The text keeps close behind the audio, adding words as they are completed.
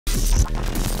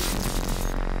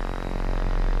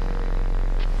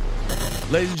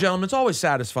Ladies and gentlemen, it's always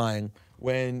satisfying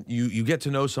when you get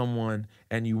to know someone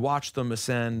and you watch them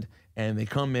ascend and they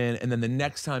come in, and then the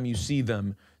next time you see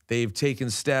them, they've taken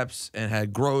steps and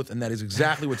had growth, and that is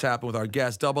exactly what's happened with our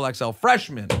guest, XXL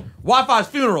Freshman,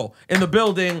 Wifisfuneral in the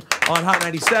building on Hot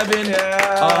 97.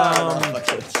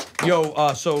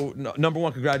 Yeah. So number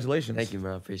one, congratulations. Thank you,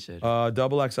 man. I appreciate it.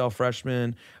 XXL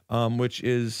Freshman, which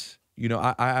is, you know,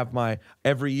 I have my,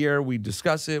 every year we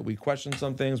discuss it, we question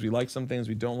some things, we like some things,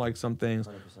 we don't like some things,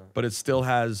 100%. But it still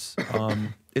has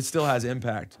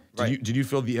impact. Right. Did you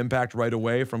feel the impact right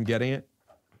away from getting it?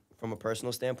 From a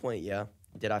personal standpoint, yeah.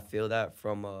 Did I feel that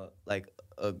from like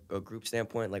a group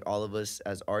standpoint, like all of us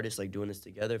as artists, like doing this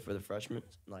together for the freshmen?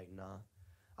 Like, nah.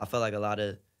 I felt like a lot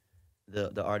of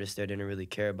the artists there didn't really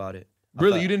care about it.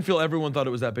 Really? You didn't feel everyone thought it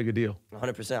was that big a deal?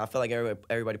 100%. I felt like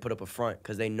everybody put up a front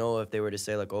because they know if they were to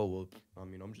say like, oh, well, I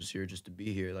mean, I'm just here just to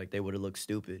be here, like they would have looked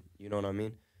stupid. You know what I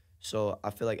mean? So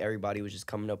I feel like everybody was just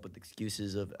coming up with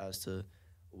excuses as to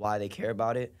why they care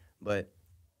about it. But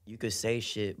you could say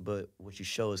shit, but what you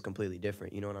show is completely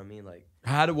different. You know what I mean? Like,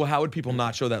 how would people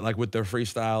not show that, like with their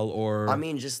freestyle or? I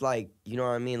mean, just like, you know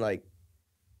what I mean? Like,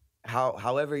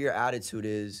 however your attitude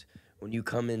is when you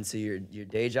come into your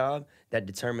day job, that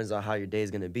determines on how your day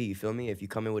is gonna be. You feel me? If you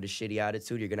come in with a shitty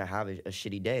attitude, you're gonna have a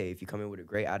shitty day. If you come in with a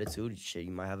great attitude, shit,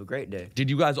 you might have a great day. Did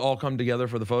you guys all come together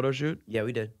for the photo shoot? Yeah,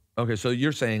 we did. Okay, so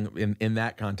you're saying in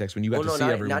that context when you got to see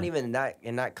everyone. Not even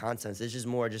in that context. It's just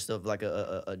more just of like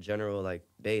a general like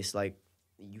base, like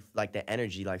you like the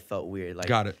energy like felt weird. Like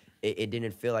got it. It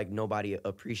didn't feel like nobody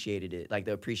appreciated it. Like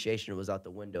the appreciation was out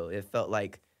the window. It felt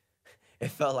like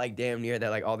damn near that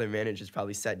like all their managers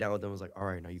probably sat down with them and was like, all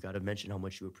right, now you got to mention how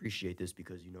much you appreciate this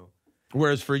because you know.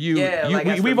 Whereas for you, yeah,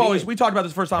 we talked about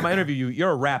this the first time I interviewed you.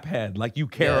 You're a rap head, like you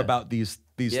care about these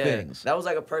things. That was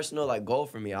like a personal like goal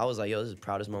for me. I was like, yo, this is the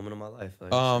proudest moment of my life.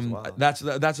 Like,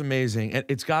 that's amazing, and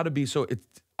it's got to be so.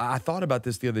 I thought about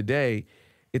this the other day.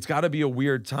 It's got to be a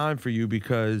weird time for you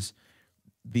because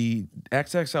the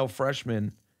XXL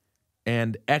Freshman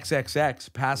and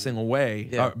XXX passing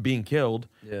away, being killed,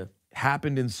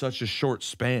 happened in such a short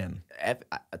span.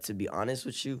 To be honest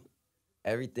with you,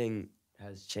 everything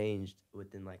has changed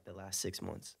within like the last 6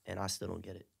 months, and I still don't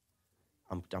get it.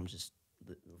 I'm just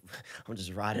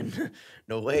riding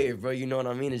the wave, bro. You know what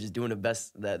I mean? It's just doing the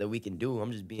best that we can do.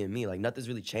 I'm just being me. Like nothing's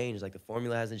really changed. Like the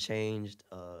formula hasn't changed.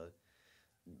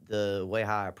 The way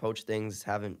how I approach things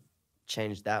haven't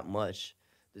changed that much.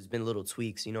 There's been little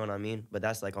tweaks, you know what I mean? But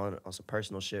that's like on some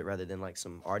personal shit rather than like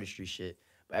some artistry shit.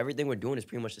 But everything we're doing is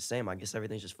pretty much the same. I guess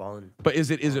everything's just falling. But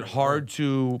was it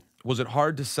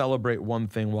hard to celebrate one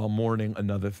thing while mourning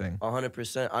another thing?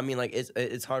 100%. I mean, like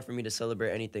it's hard for me to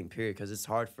celebrate anything, period, because it's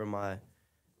hard for my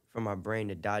brain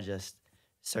to digest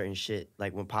certain shit.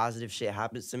 Like when positive shit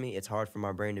happens to me, it's hard for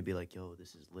my brain to be like, yo,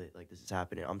 this is lit. Like this is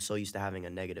happening. I'm so used to having a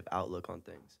negative outlook on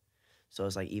things. So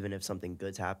it's like even if something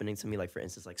good's happening to me, like for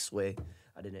instance, like Sway,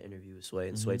 I did an interview with Sway,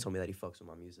 and Sway told me that he fucks with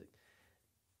my music.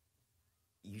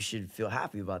 You should feel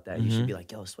happy about that. You should be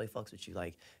like, yo, Sway fucks with you.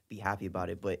 Like, be happy about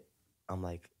it. But I'm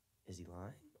like, is he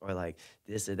lying? Or like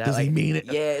this or that. Does like, he mean it?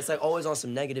 Yeah, it's like always on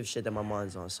some negative shit that my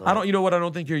mind's on. So you know what? I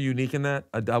don't think you're unique in that.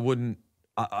 I wouldn't.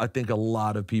 I think a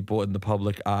lot of people in the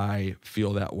public eye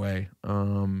feel that way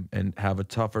and have a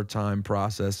tougher time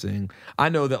processing. I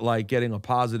know that like hearing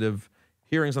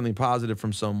something positive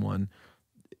from someone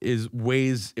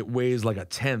weighs like a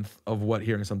tenth of what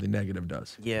hearing something negative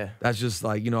does. Yeah. That's just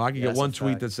like, you know, I could get one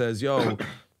tweet that says, yo,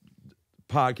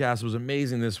 podcast was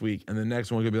amazing this week. And the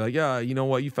next one could be like, yeah, you know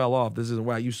what? You fell off. This isn't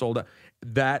why you sold out.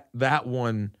 That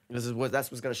one. That's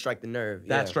what's going to strike the nerve.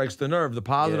 That strikes the nerve. The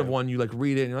positive one, you like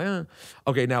read it and you're like, eh.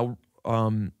 Okay, now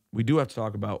we do have to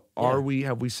talk about,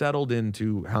 have we settled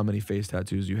into how many face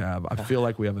tattoos you have? I feel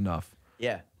like we have enough.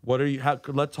 Yeah. What are you?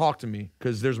 Let's talk to me,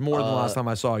 because there's more than the last time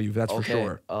I saw you. That's for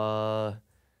sure.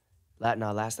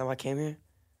 Last time I came here,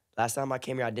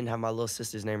 I didn't have my little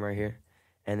sister's name right here,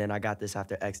 and then I got this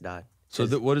after X died. So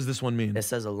what does this one mean? It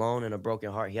says alone and a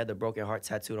broken heart. He had the broken heart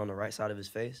tattooed on the right side of his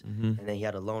face, and then he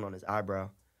had alone on his eyebrow,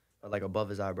 or like above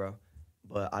his eyebrow.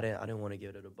 But I didn't want to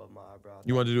get it above my eyebrow.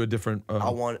 You want to do a different?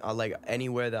 I like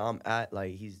anywhere that I'm at,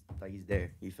 like he's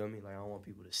there. You feel me? Like I don't want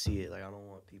people to see it. Like I don't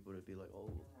want people to be like,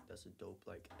 oh, that's a dope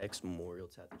like X memorial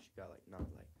tat that you got. Like not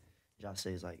like Josh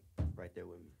is like right there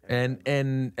with me. And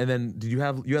then did you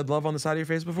had love on the side of your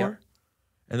face before? Yep.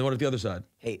 And then what at the other side?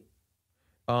 Hate.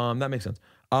 That makes sense.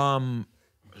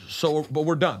 So but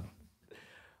we're done.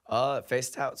 Face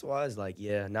tats wise, like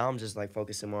yeah. Now I'm just like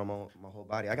focusing more on my whole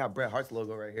body. I got Bret Hart's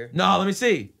logo right here. No, let me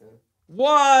see. Yeah.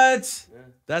 What? Yeah.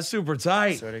 That's super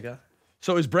tight. Swear to God.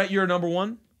 So is Bret your number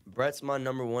one? Brett's my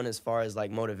number one as far as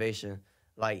like motivation.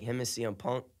 Like him and CM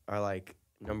Punk are like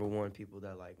number one people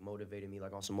that like motivated me,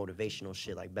 like on some motivational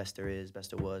shit, like best there is,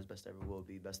 best there was, best ever will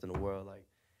be, best in the world. Like,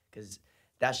 cause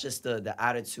that's just the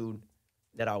attitude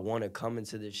that I want to come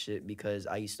into this shit, because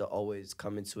I used to always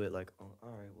come into it like, oh, all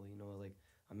right, well, you know, like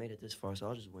I made it this far, so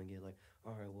I'll just wing it. Like,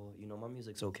 all right, well, you know, my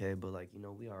music's okay, but like, you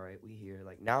know, we all right, we here.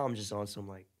 Like now I'm just on some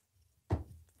like,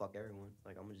 fuck everyone.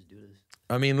 Like I'm gonna just do this.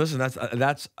 I mean, listen,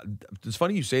 that's it's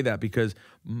funny you say that, because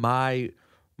my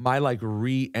like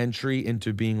re-entry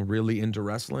into being really into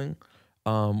wrestling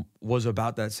was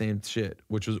about that same shit,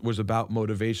 which was about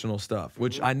motivational stuff,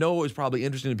 which I know is probably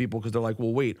interesting to people, because they're like,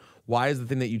 well, wait, why is the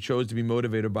thing that you chose to be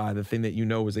motivated by the thing that you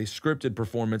know is a scripted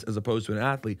performance as opposed to an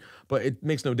athlete? But it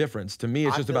makes no difference. To me,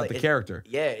 it's just about the character.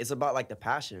 Yeah, it's about like the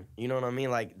passion. You know what I mean?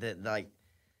 Like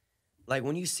like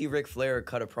when you see Ric Flair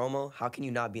cut a promo, how can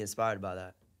you not be inspired by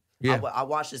that? Yeah. I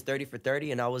watched his 30 for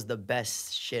 30, and that was the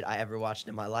best shit I ever watched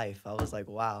in my life. I was like,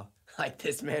 wow, like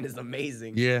this man is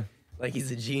amazing. Yeah. Like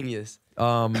he's a genius.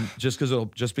 Just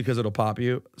because it'll pop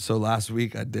you. So last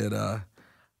week I did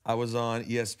I was on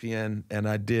ESPN, and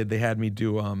they had me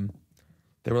do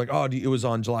they were like, oh, it was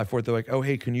on July 4th. They're like, oh,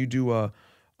 hey, can you do a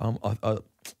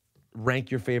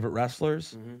rank your favorite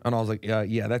wrestlers? And I was like,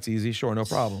 yeah, that's easy, sure, no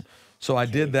problem. So I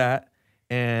did that,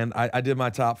 and I did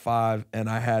my top 5, and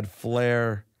I had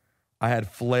Flair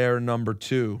number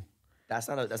 2. That's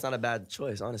not a bad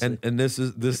choice, honestly. And this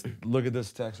look at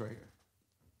this text right here.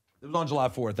 It was on July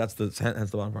 4th. That's the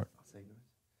bottom part.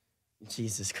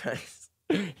 Jesus Christ.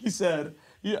 He said,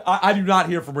 I do not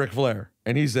hear from Ric Flair.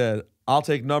 And he said, I'll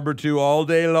take number 2 all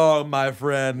day long, my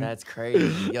friend. That's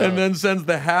crazy. Yo. And then sends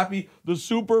the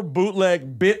super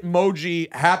bootleg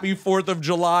Bitmoji, happy 4th of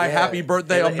July, happy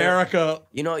birthday, America.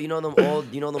 You know them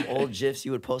old GIFs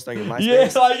you would post on your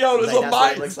MySpace? Yeah, yo,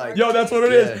 like. Yo, that's what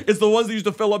it is. It's the ones that used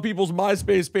to fill up people's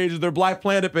MySpace pages, their Black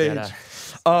Planet page.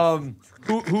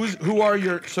 Who are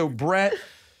your, so Bret,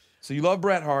 so you love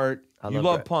Bret Hart, you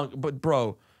love Punk, but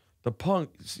bro, the Punk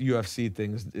UFC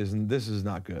thing is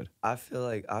not good. I feel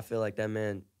like that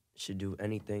man should do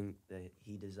anything that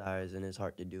he desires in his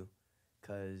heart to do,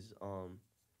 cause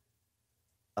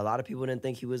a lot of people didn't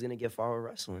think he was gonna get far with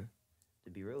wrestling.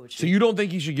 To be real with you. So you don't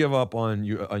think he should give up on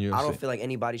UFC? I don't feel like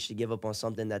anybody should give up on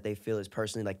something that they feel is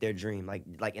personally like their dream,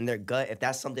 like in their gut. If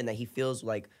that's something that he feels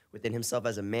like within himself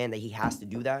as a man that he has to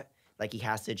do that, like he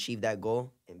has to achieve that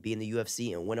goal and be in the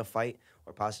UFC and win a fight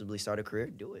or possibly start a career,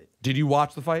 do it. Did you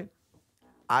watch the fight?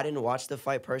 I didn't watch the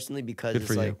fight personally because Good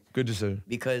for you. Good decision.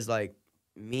 Because like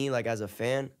me, like as a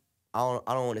fan, I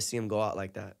don't want to see him go out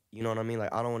like that. You know what I mean?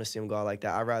 Like I don't want to see him go out like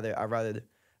that. I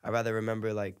rather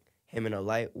remember like him in a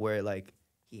light where like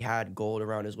he had gold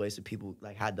around his waist and people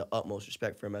like had the utmost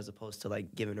respect for him, as opposed to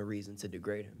like giving a reason to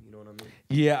degrade him. You know what I mean?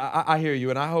 Yeah, I hear you,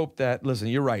 and I hope that. Listen,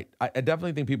 you're right. I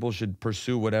definitely think people should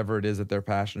pursue whatever it is that they're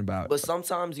passionate about. But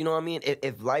sometimes, you know what I mean?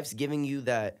 If life's giving you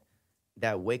that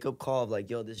wake up call of like,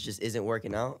 yo, this just isn't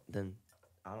working out, then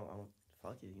I don't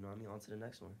fuck it. You know what I mean? On to the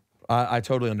next one. I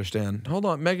totally understand. Hold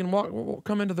on, Megan,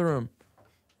 come into the room.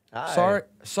 Hi.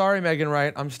 Sorry, Megan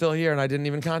Wright. I'm still here, and I didn't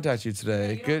even contact you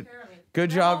today. Yeah, Good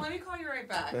job. Let me call you right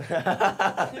back.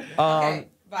 Okay,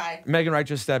 bye. Megan Wright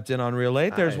just stepped in on Real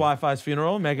Late. There's Wi-Fi's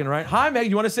funeral. Megan Wright. Hi, Megan.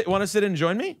 You want to sit and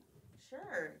join me?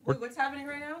 Sure. Wait, what's happening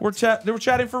right now? We're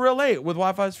chatting for Real Late with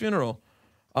Wi-Fi's funeral.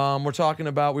 We were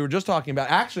just talking about.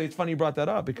 Actually, it's funny you brought that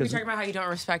up because You're talking about how you don't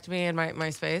respect me and my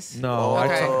space. No,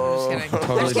 okay. I'm just kidding.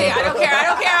 Totally I'm just kidding. I don't care.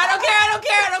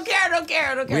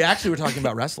 We actually were talking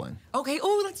about wrestling. Okay.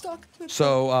 Oh, let's talk.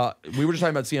 So we were just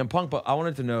talking about CM Punk, but I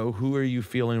wanted to know, who are you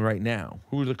feeling right now?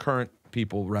 Who are the current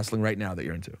people wrestling right now that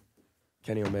you're into?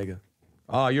 Kenny Omega.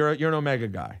 Oh, you're an Omega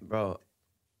guy, bro.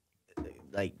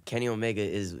 Like Kenny Omega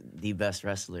is the best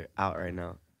wrestler out right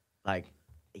now. Like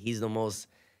he's the most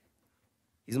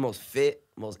fit,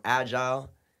 most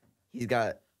agile. He's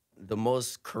got the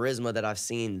most charisma that I've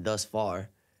seen thus far.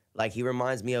 Like he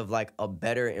reminds me of like a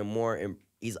better and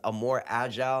he's a more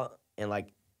agile and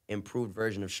like improved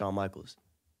version of Shawn Michaels.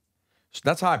 So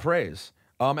that's high praise.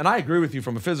 And I agree with you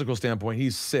from a physical standpoint.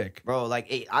 He's sick, bro.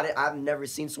 Like I've never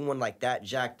seen someone like that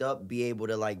jacked up be able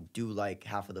to like do like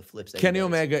half of the flips. Kenny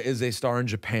Omega is a star in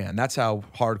Japan. That's how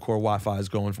hardcore Wi-Fi is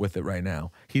going with it right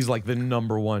now. He's like the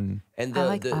 #1. And I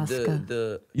like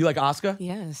Asuka. You like Asuka?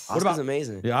 Yes. Asuka's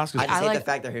amazing. Yeah, Asuka's. I just hate the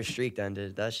fact that her streak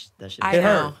ended. That shit. I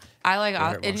know. I like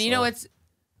Asuka, and you know it's.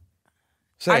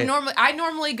 I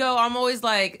normally go. I'm always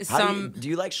like Do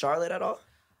you like Charlotte at all?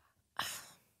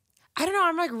 I don't know.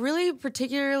 I'm like really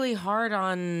particularly hard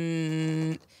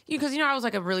on because I was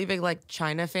like a really big like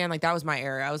China fan. Like that was my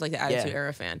era. I was like the Attitude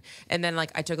Era fan. And then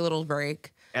like I took a little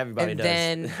break. Everybody does.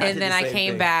 And then I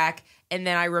came back And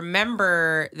then I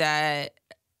remember that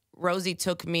Rosie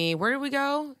took me. Where did we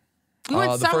go? We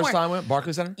went the somewhere. first time we went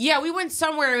Barclays Center. Yeah, we went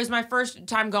somewhere. It was my first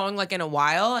time going like in a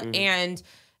while, and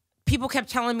people kept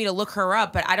telling me to look her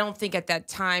up, but I don't think at that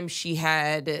time she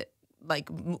had like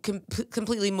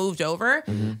completely moved over.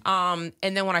 And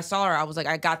then when I saw her, I was like,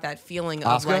 I got that feeling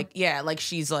of Asuka? like, yeah, like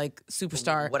she's like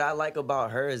superstar. What I like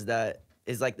about her is that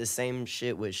it's like the same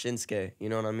shit with Shinsuke. You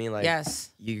know what I mean? Like,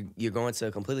 Yes. you're going to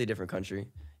a completely different country.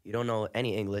 You don't know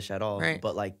any English at all, Right.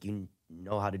 but like you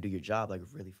know how to do your job like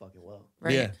really fucking well.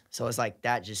 Right. Yeah. So it's like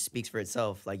that just speaks for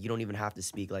itself. Like you don't even have to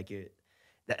speak like you're.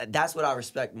 That's what I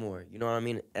respect more. You know what I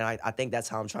mean? And I think that's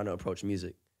how I'm trying to approach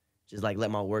music. Just like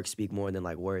let my work speak more than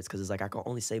like words, because it's like I can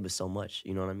only say but so much.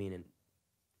 You know what I mean? And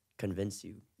convince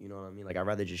you. You know what I mean? Like I'd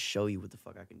rather just show you what the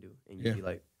fuck I can do, and you'd be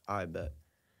like, I bet.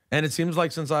 And it seems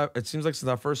like since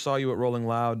I first saw you at Rolling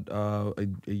Loud a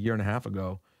year and a half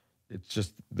ago, it's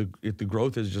just the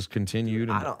growth has just continued.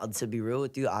 And I don't. To be real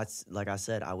with you, like I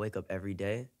said, I wake up every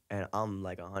day and I'm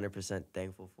like 100%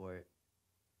 thankful for it.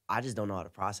 I just don't know how to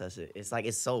process it. It's like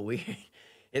it's so weird.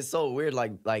 It's so weird,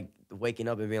 like waking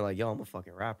up and being like, yo, I'm a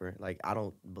fucking rapper. Like I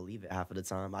don't believe it half of the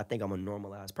time. I think I'm a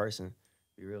normal ass person. To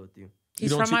be real with you.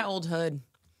 He's from my old hood.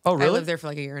 Oh, really? I lived there for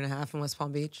like a year and a half in West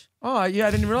Palm Beach. Oh, yeah,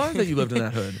 I didn't realize that you lived in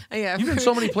that hood. Yeah, You've been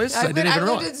so many places I didn't even I lived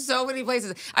realize. in so many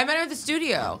places. I met him at the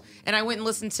studio, and I went and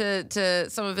listened to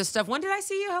some of his stuff. When did I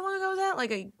see you? How long ago was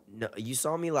that? No, you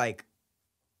saw me like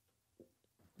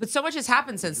But so much has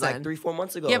happened since then. 3-4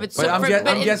 months ago. Yeah, but But I'm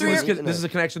in guessing three- this is a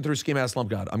connection through Ski Mask Slump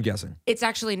God. I'm guessing. It's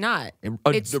actually not.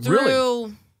 It's really?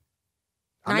 through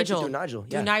I met you Nigel. through Nigel.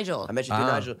 Through Yeah. Nigel. I met you through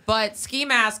Nigel. But Ski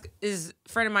Mask is a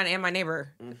friend of mine and my neighbor.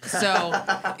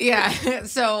 So, yeah.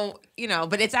 So,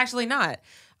 but it's actually not.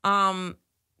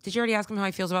 Did you already ask him how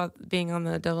he feels about being on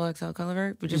the XXL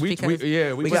cover? Just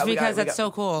because that's so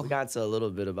cool. We got to a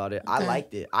little bit about it. I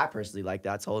liked it. I personally liked it.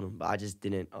 I told him, but I just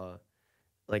didn't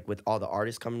like with all the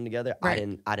artists coming together,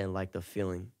 Right. I didn't like the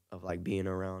feeling of like being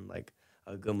around like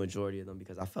a good majority of them,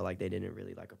 because I felt like they didn't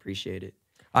really like appreciate it.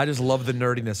 I just love the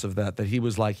nerdiness of that he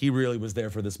was like, he really was there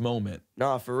for this moment.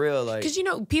 Nah, for real. Like,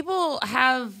 Because, people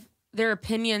have their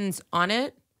opinions on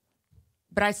it,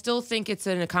 but I still think it's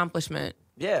an accomplishment.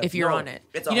 yeah, If you're no, on it,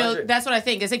 it's that's what I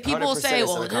think. It's like people will 100% say, it's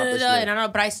 "Well, an da, da, da," accomplishment. and I don't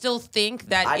know, but I still think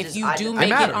that I if just- you I do just- make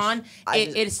It it matters. on,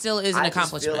 it still is an I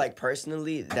accomplishment. just feel like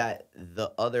personally that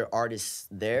the other artists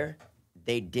there,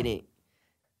 they didn't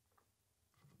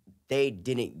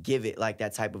give it like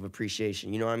that type of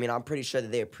appreciation. You know what I mean? I'm pretty sure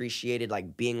that they appreciated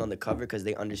like being on the cover because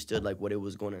they understood like what it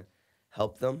was going to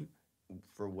help them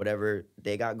for whatever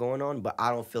they got going on. But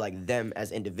I don't feel like them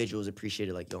as individuals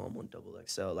appreciated like, yo, I'm on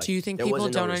XXL. Like, Do you think there people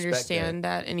wasn't no don't respect understand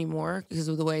that anymore because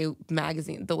of the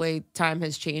way time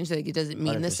has changed? Like it doesn't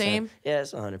there. mean the 100%. same. Yeah,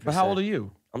 it's 100%. But how old are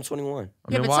you? I'm 21.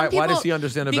 I mean, but why some does people- he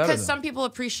understand it better? Because then? some people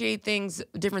appreciate things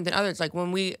different than others. Like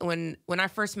when I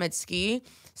first met Ski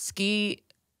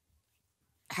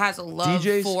has a love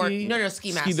DJ for Ski?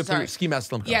 Ski Mask. Sorry. Ski Mask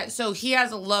Slump God. Yeah, so he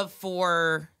has a love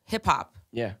for hip hop.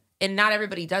 Yeah. And not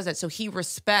everybody does that. So he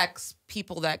respects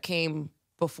people that came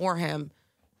before him,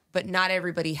 but not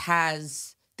everybody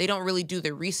has. They don't really do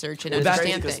their research and It's crazy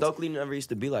understand because things. Stokely never used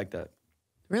to be like that.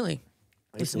 Really?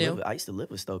 I used, It's to new? live, I used to live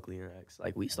with Stokely and X.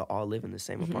 Like, we used to all live in the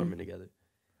same apartment together.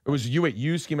 It was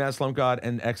you, Ski Mask Slump God,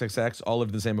 and XXX all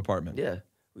lived in the same apartment. Yeah.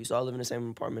 We used to all live in the same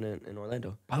apartment in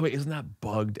Orlando. By the way, isn't that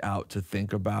bugged out to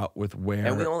think about with where?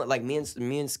 And we only, like, me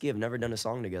and Ski have never done a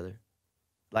song together.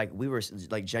 Like, we were,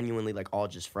 like, genuinely, like, all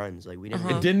just friends. Like, we didn't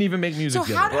it didn't even make music So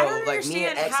together. how did- I Bro, don't like, me understand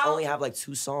and X how- only have, like,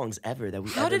 2 songs ever that we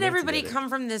How ever did made everybody together. come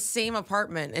from the same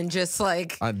apartment and just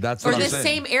like, That's or what I'm the saying.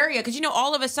 same area? Because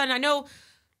all of a sudden, I know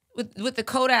with the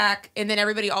Kodak, and then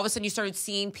everybody all of a sudden you started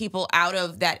seeing people out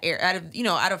of that area,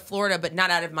 out of Florida, but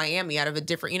not out of Miami, out of a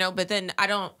different, But then I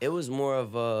don't. It was more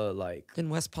of a, like... Then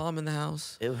West Palm in the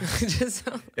house. It was, Just,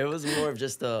 it was more of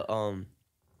just a...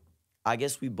 I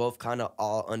guess we both kind of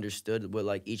all understood what,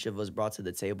 like, each of us brought to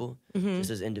the table,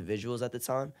 just as individuals at the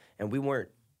time. And we weren't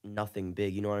nothing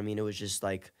big, you know what I mean? It was just,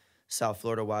 like, South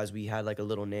Florida-wise, we had, like, a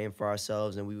little name for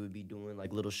ourselves, and we would be doing,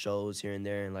 like, little shows here and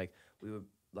there, and, like, we would,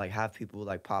 like, have people,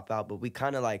 like, pop out. But we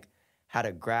kind of, like, had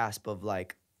a grasp of,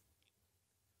 like,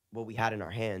 what we had in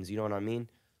our hands, you know what I mean?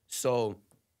 So,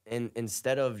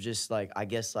 instead of just, like, I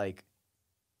guess, like,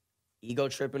 ego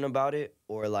tripping about it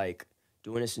or, like,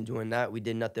 doing this and doing that, we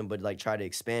did nothing but like try to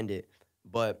expand it.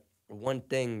 But one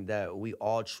thing that we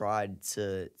all tried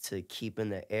to keep in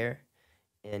the air,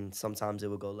 and sometimes it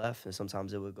would go left and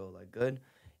sometimes it would go like good,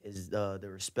 is the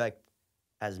respect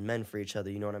as men for each other.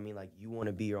 You know what I mean? Like, you want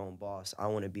to be your own boss, I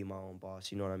want to be my own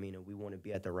boss. You know what I mean? And we want to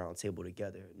be at the round table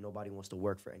together. Nobody wants to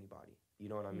work for anybody. You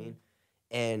know what I mean?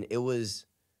 And it was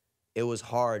it was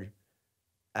hard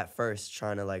at first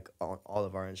trying to like on all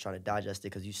of our ends trying to digest it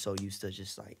because you're so used to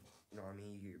just like, you know what I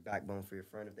mean, your backbone for your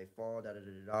friend if they fall, da da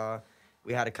da da.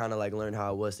 We had to kind of like learn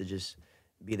how it was to just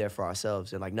be there for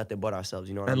ourselves and like nothing but ourselves,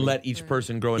 you know what I mean? And let each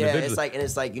person grow Yeah, individually.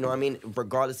 it's like, you know what I mean?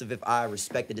 Regardless of if I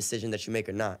respect the decision that you make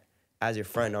or not, as your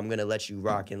friend, I'm gonna let you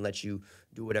rock and let you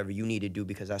do whatever you need to do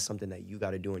because that's something that you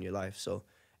gotta do in your life. So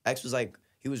X was like,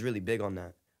 he was really big on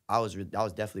that. I was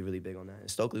definitely really big on that. And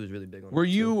Stokely was really big on that. Were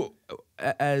too. you,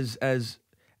 as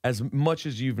much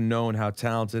as you've known how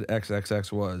talented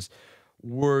XXX was,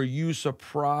 were you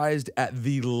surprised at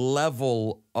the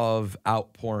level of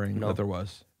outpouring No. that there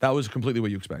was? That was completely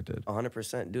what you expected.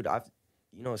 100%. Dude,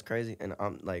 you know what's crazy? And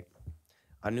I'm like,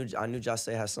 I knew Jase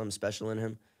had something special in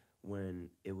him when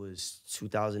it was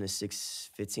 2006,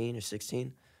 15 or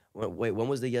 16. When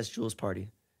was the Yes Jules party?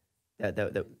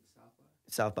 That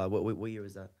South by. What year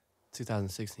was that?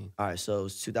 2016. All right, so it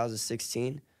was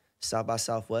 2016, South by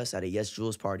Southwest at a Yes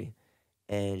Jules party.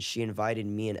 And she invited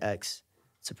me and X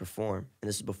to perform. And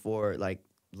this is before, like,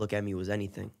 Look At Me was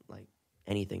anything, like,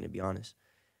 anything, to be honest.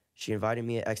 She invited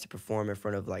me and X to perform in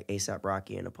front of, like, A$AP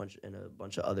Rocky and a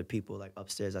bunch of other people, like,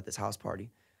 upstairs at this house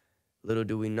party. Little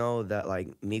do we know that,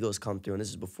 like, Migos come through, and this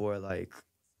is before, like,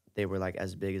 they were, like,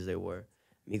 as big as they were.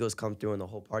 Migos come through, and the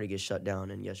whole party gets shut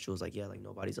down, and Yes, she was like, yeah, like,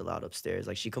 nobody's allowed upstairs.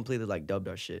 Like, she completely, like, dubbed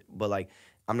our shit. But, like,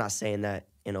 I'm not saying that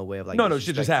in a way of, like... No,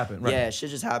 shit just happened, right? Yeah, shit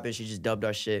just happened. She just dubbed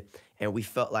our shit, and we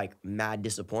felt, like, mad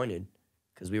disappointed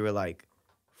because we were, like,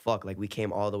 fuck, like, we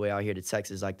came all the way out here to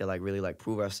Texas, like, to, like, really, like,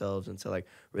 prove ourselves and to, like,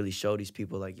 really show these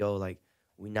people, like, yo, like,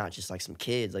 we not just, like, some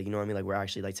kids. Like, you know what I mean? Like, we're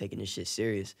actually, like, taking this shit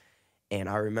serious. And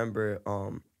I remember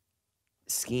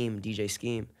DJ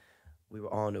Scheme, we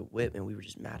were on the whip, and we were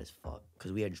just mad as fuck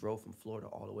because we had drove from Florida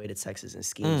all the way to Texas in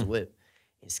Scheme's whip.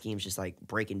 And Scheme's just, like,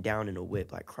 breaking down in the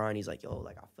whip, like, crying. He's like, yo,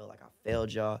 like, I feel like I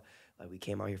failed y'all. Like, we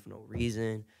came out here for no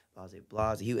reason.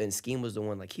 Blase. And Scheme was the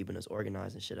one, like, keeping us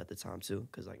organized and shit at the time, too,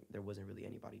 because, like, there wasn't really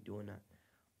anybody doing that.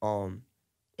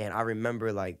 And I remember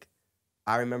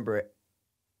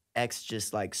X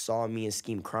just, like, saw me and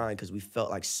Scheme crying because we felt,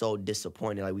 like, so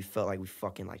disappointed. Like, we felt like we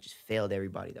fucking, like, just failed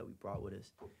everybody that we brought with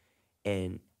us.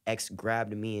 And X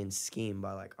grabbed me and Scheme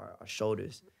by, like, our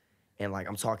shoulders. And, like,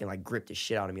 I'm talking, like, gripped the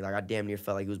shit out of me. Like, I damn near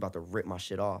felt like he was about to rip my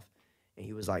shit off. And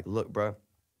he was like, look, bro,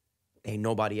 ain't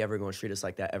nobody ever gonna treat us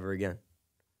like that ever again.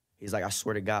 He's like, I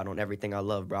swear to God, on everything I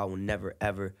love, bro, I will never,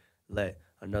 ever let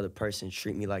another person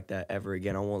treat me like that ever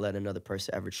again. I won't let another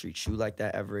person ever treat you like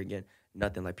that ever again.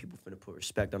 Nothing. Like, people finna put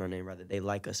respect on our name, whether they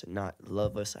like us or not,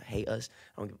 love us or hate us.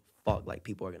 I don't give a fuck. Like,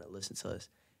 people are gonna listen to us.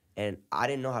 And I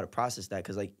didn't know how to process that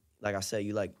because, like I said,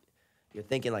 you're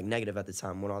thinking, like, negative at the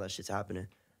time when all that shit's happening.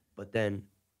 But then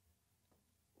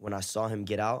when I saw him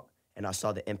get out and I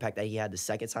saw the impact that he had the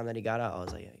second time that he got out, I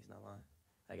was like, yeah, he's not lying.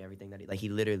 Like, everything that he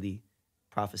literally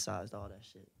prophesized all that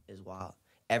shit is wild.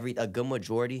 A good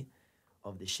majority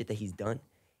of the shit that he's done,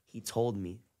 he told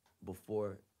me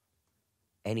before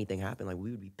anything happened. Like,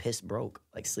 we would be pissed broke,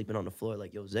 like, sleeping on the floor,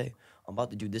 like, yo, Zay, I'm about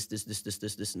to do this,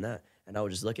 and that. And I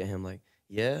would just look at him like,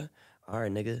 yeah, all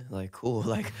right, nigga, like, cool.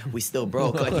 Like, we still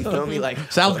broke. Like, you feel me? Like,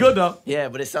 Sounds good, though. Yeah,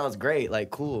 but it sounds great. Like,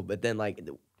 cool. But then, like,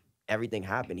 everything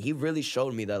happened. He really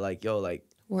showed me that, like, yo, like.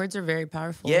 Words are very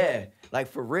powerful. Yeah, like,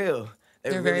 for real.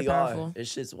 They're really very powerful. Are.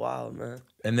 This shit's wild, man.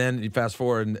 And then you fast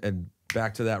forward and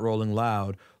back to that Rolling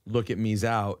Loud, Look At Me's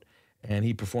out, and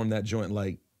he performed that joint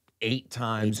like 8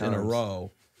 times in a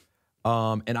row.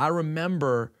 And I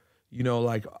remember, you know,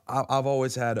 like I've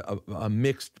always had a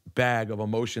mixed bag of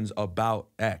emotions about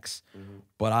X.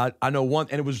 But I know one,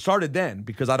 and it was started then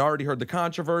because I'd already heard the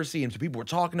controversy and so people were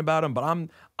talking about him, but I'm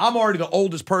already the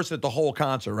oldest person at the whole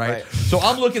concert, right? So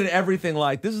I'm looking at everything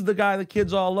like, this is the guy the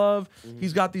kids all love.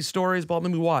 He's got these stories, but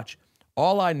let me watch.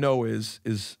 All I know is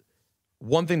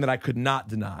one thing that I could not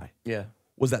deny. Yeah.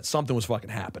 Was that something was fucking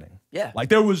happening. Yeah. Like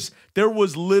there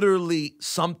was literally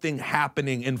something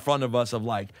happening in front of us of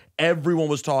like everyone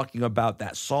was talking about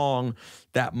that song,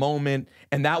 that moment.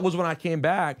 And that was when I came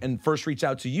back and first reached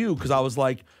out to you because I was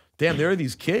like, damn, there are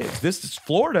these kids.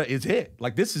 Florida is it.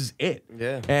 Like this is it.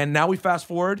 Yeah. And now we fast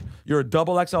forward. You're a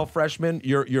XXL freshman.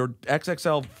 Your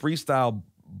XXL freestyle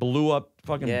blew up,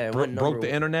 fucking broke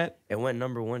the internet. It went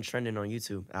 #1 trending on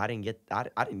YouTube. I didn't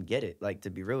get it. Like,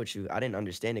 to be real with you, I didn't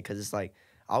understand it because it's like,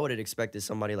 I would have expected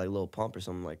somebody like Lil Pump or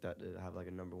something like that to have like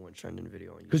a #1 trending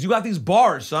video on YouTube. Because you got these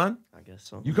bars, son. I guess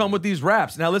so. You come with these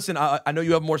raps. Now listen, I know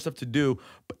you have more stuff to do,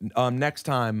 but next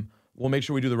time we'll make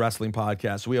sure we do the wrestling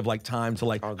podcast so we have like time to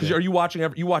like. Because are you watching?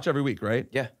 You watch every week, right?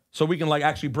 Yeah. so we can like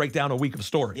actually break down a week of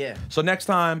story. Yeah. So next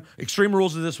time, Extreme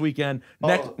Rules is this weekend.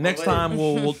 Next wait. time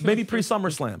we'll maybe pre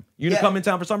SummerSlam. You gonna come in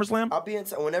town for SummerSlam? I'll be in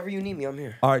town whenever you need me. I'm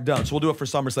here. All right, done. So we'll do it for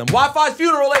SummerSlam. Wi-Fi's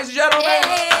funeral, ladies and gentlemen.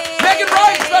 Yay! Megan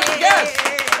Wright, special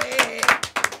guest.